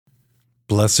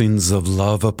Blessings of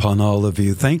love upon all of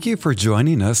you. Thank you for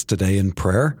joining us today in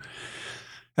prayer.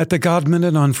 At the God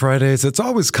Minute on Fridays, it's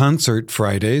always Concert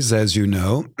Fridays, as you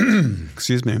know.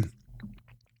 Excuse me.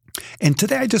 And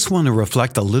today I just want to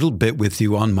reflect a little bit with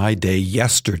you on my day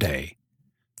yesterday,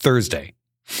 Thursday.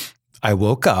 I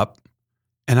woke up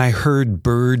and I heard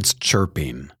birds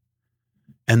chirping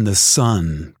and the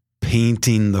sun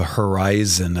painting the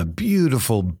horizon a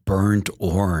beautiful burnt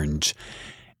orange.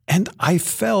 And I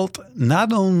felt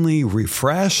not only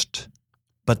refreshed,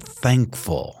 but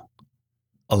thankful,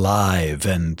 alive,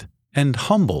 and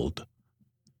humbled.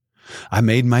 I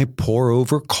made my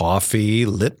pour-over coffee,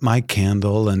 lit my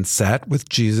candle, and sat with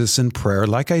Jesus in prayer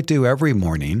like I do every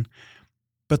morning.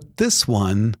 But this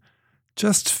one,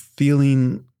 just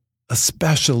feeling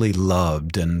especially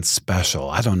loved and special.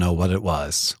 I don't know what it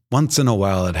was. Once in a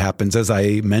while it happens, as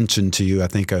I mentioned to you, I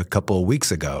think a couple of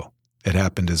weeks ago, it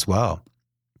happened as well.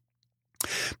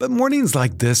 But mornings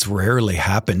like this rarely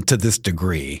happen to this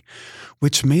degree,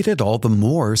 which made it all the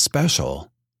more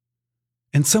special.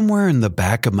 And somewhere in the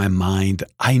back of my mind,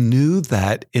 I knew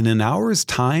that in an hour's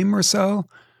time or so,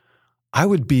 I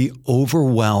would be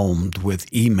overwhelmed with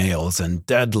emails and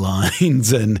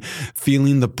deadlines and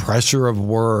feeling the pressure of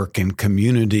work and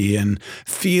community and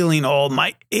feeling all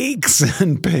my aches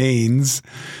and pains.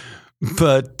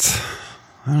 But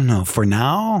I don't know, for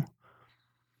now,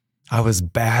 I was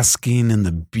basking in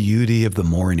the beauty of the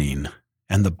morning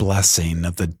and the blessing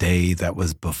of the day that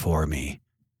was before me.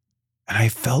 And I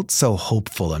felt so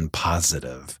hopeful and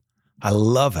positive. I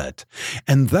love it.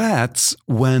 And that's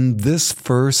when this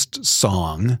first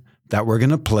song that we're going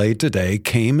to play today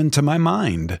came into my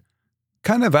mind,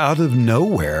 kind of out of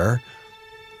nowhere,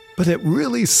 but it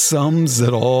really sums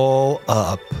it all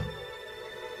up.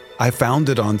 I found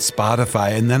it on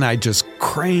Spotify and then I just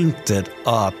cranked it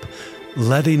up,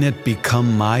 letting it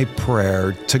become my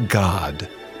prayer to God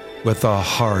with a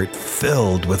heart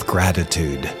filled with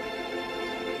gratitude.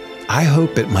 I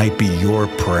hope it might be your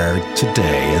prayer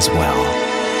today as well.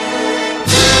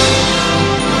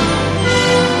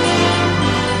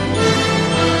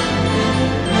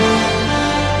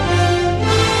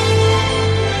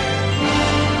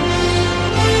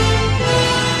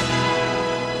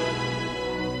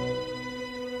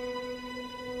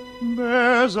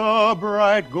 There's a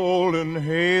bright golden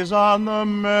haze on the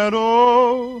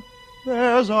meadow.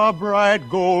 There's a bright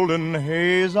golden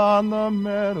haze on the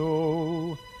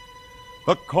meadow.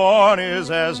 The corn is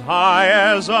as high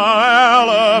as an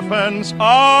elephant's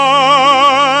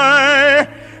eye,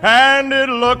 and it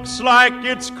looks like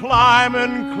it's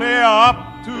climbing clear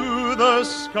up to the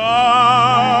sky.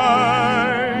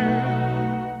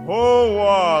 Oh,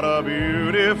 what a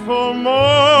beautiful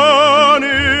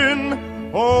morning.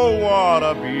 Oh, what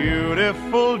a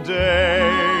beautiful day.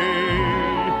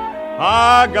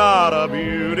 I got a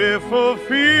beautiful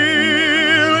feeling,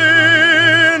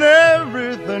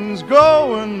 everything's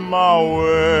going my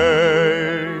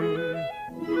way.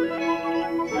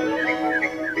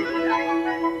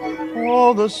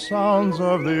 All the sounds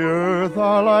of the earth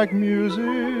are like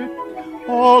music.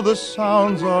 All the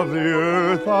sounds of the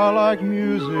earth are like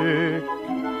music.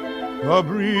 The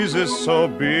breeze is so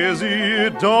busy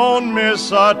it don't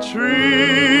miss a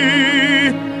tree,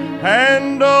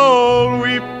 and old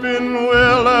weeping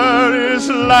willow is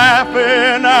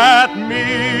laughing at me.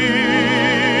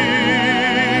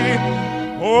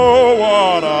 Oh,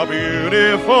 what a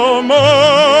beautiful morning.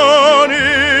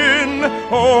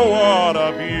 Oh, what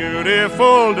a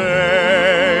beautiful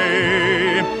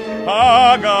day.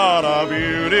 I got a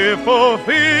beautiful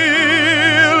feeling,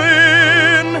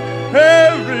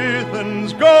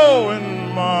 everything's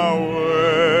going my way.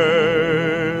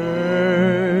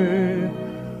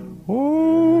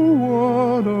 Oh,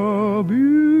 what a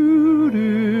beautiful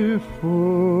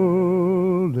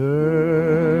day.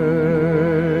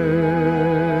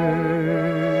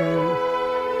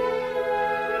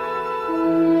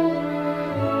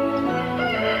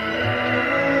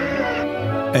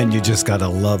 And you just got to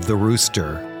love the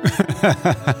rooster.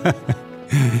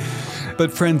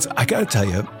 But friends, I got to tell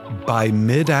you, by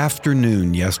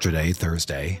mid-afternoon yesterday,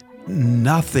 Thursday,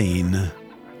 nothing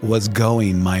was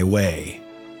going my way.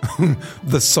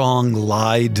 The song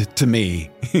lied to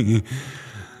me.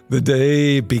 The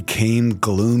day became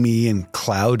gloomy and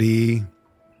cloudy.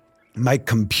 My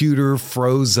computer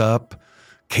froze up.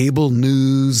 Cable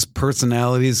news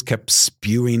personalities kept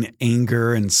spewing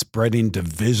anger and spreading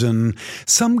division.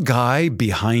 Some guy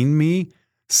behind me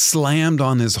slammed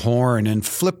on his horn and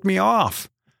flipped me off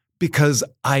because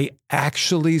I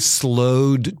actually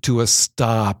slowed to a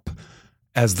stop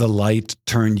as the light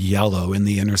turned yellow in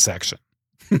the intersection.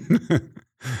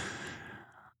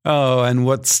 Oh, and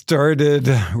what started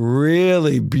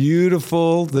really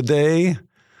beautiful the day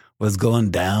was going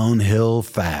downhill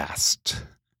fast.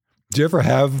 Do you ever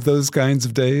have those kinds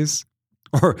of days?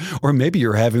 Or maybe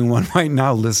you're having one right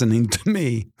now listening to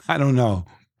me. I don't know.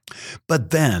 But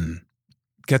then,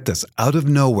 get this, out of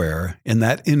nowhere in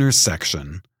that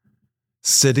intersection,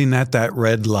 sitting at that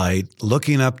red light,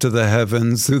 looking up to the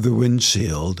heavens through the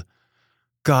windshield,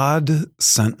 God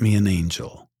sent me an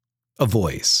angel, a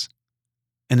voice.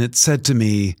 And it said to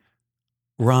me,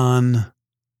 Ron,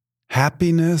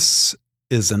 happiness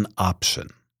is an option.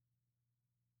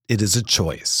 It is a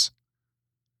choice.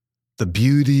 The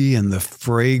beauty and the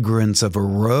fragrance of a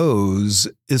rose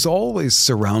is always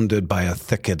surrounded by a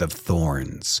thicket of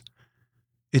thorns.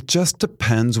 It just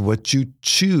depends what you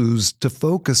choose to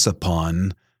focus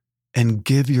upon and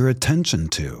give your attention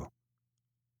to.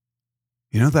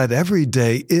 You know that every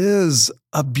day is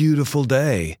a beautiful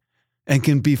day and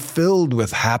can be filled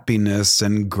with happiness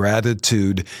and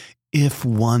gratitude if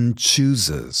one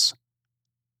chooses.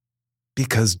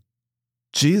 Because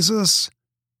Jesus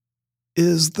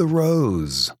is the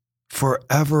rose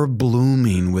forever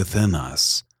blooming within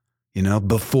us,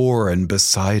 before and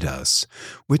beside us,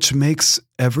 which makes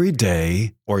every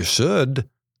day, or should,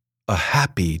 a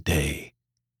happy day.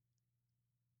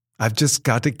 I've just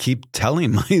got to keep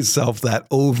telling myself that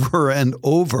over and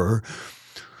over,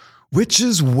 which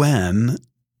is when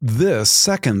this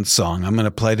second song I'm going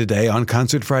to play today on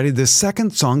Concert Friday, this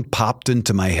second song popped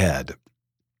into my head.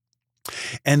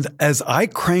 And as I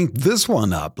cranked this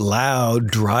one up loud,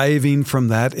 driving from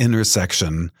that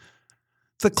intersection,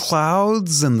 the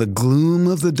clouds and the gloom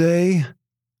of the day,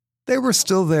 they were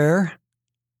still there.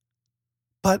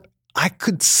 But I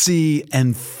could see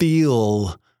and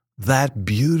feel that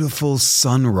beautiful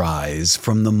sunrise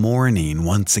from the morning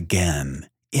once again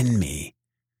in me.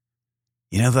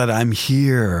 That I'm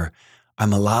here,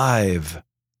 I'm alive,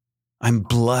 I'm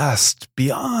blessed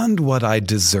beyond what I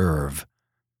deserve.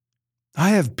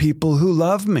 I have people who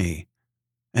love me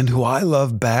and who I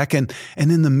love back, and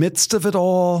in the midst of it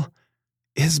all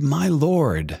is my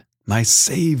Lord, my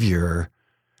Savior,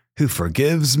 who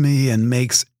forgives me and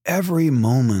makes every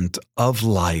moment of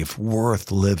life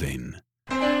worth living.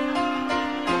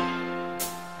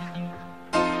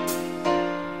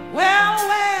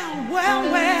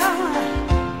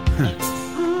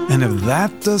 And if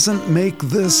that doesn't make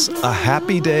this a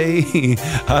happy day,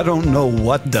 I don't know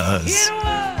what does.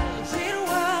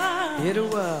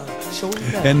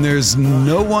 And there's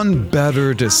no one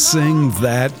better to sing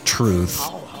that truth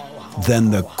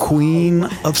than the Queen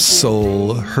of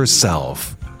Soul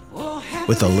herself,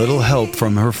 with a little help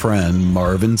from her friend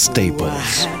Marvin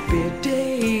Staples. Happy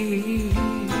day,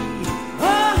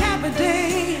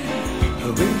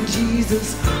 when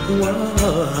Jesus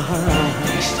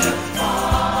washed.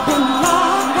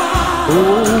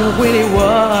 Oh, when he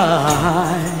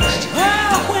washed.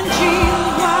 When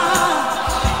Jesus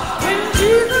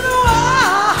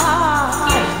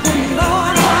washed. When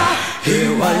Lord washed. He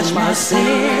washed my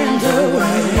sins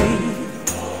away.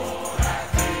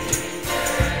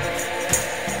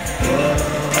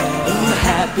 Oh,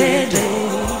 happy day.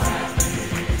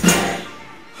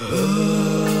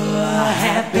 Oh,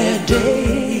 happy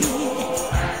day.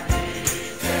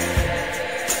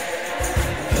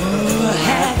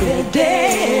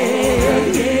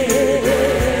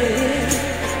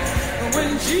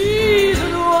 When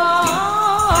Jesus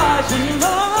washed me,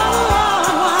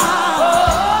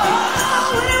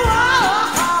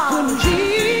 when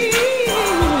Jesus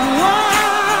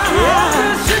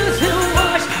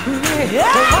washed,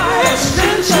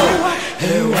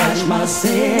 He washed my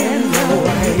sins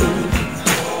away.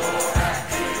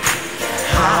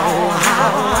 How happy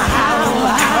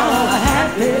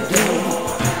day.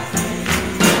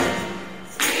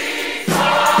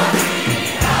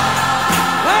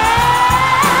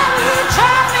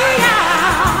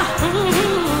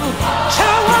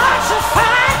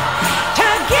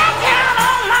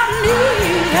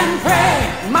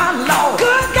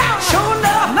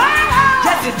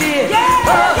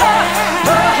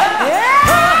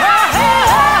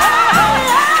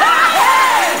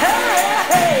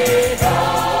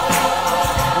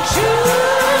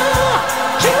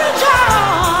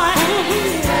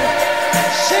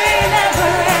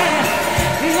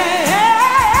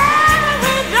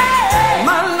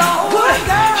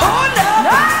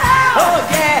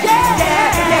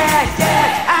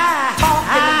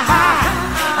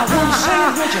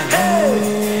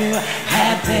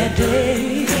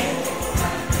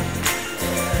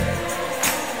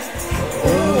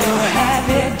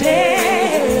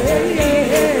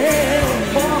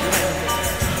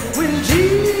 When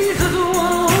Jesus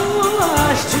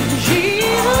washed,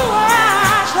 Jesus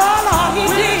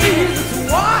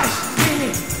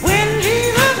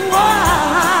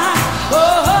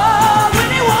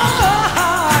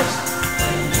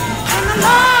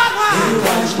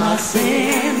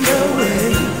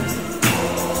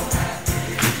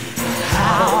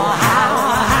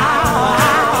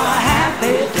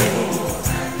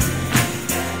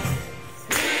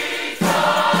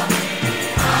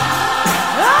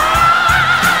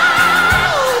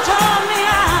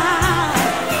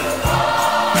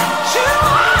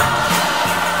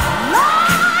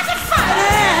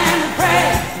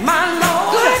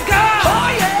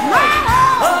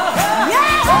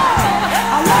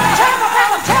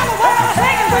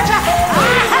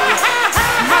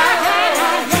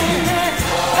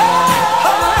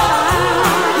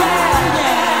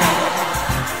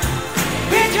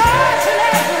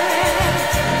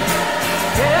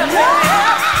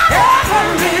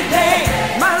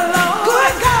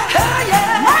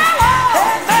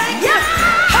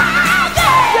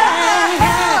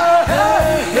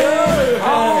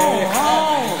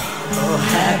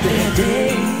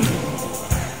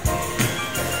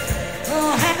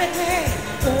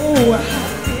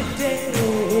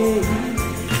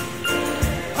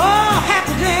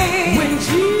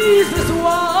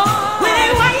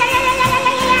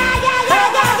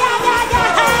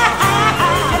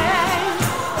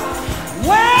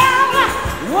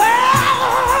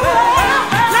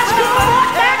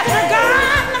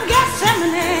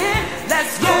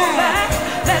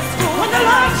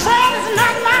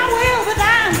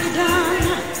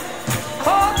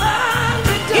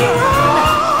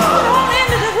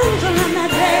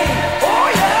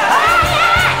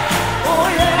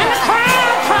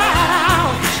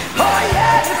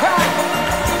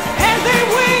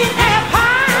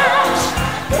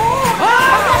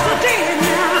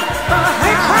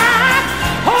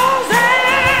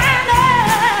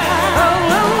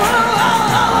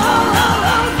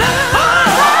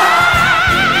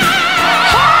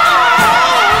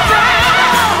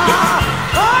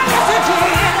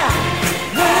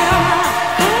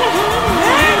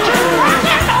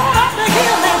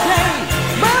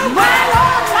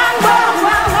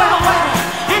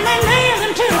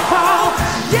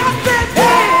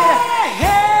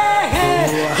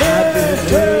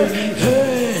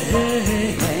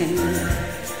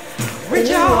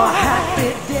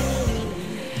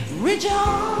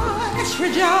Rejoice,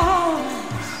 rejoice.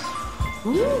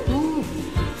 Ooh,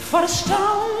 for the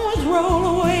stones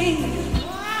roll away.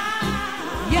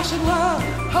 Yes, it was.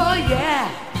 Oh,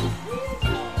 yeah.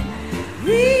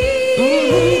 Rejoice.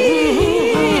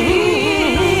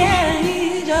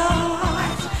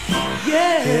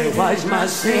 Yeah, wash my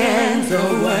sins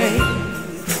away.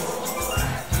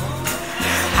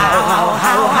 How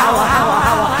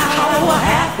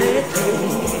happy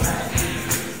day.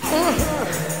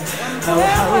 How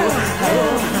happy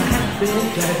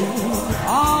day.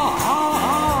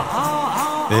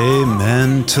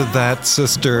 Amen to that,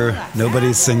 sister.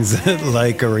 Nobody sings it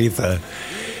like Aretha.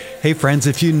 Hey, friends,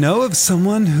 if you know of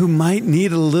someone who might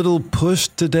need a little push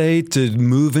today to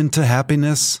move into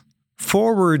happiness,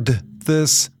 forward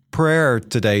this prayer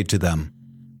today to them.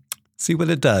 See what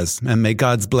it does, and may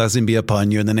God's blessing be upon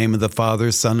you in the name of the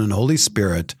Father, Son, and Holy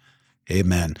Spirit.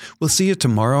 Amen. We'll see you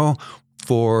tomorrow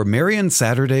for Marian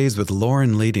Saturdays with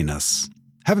Lauren leading us.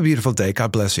 Have a beautiful day.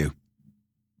 God bless you.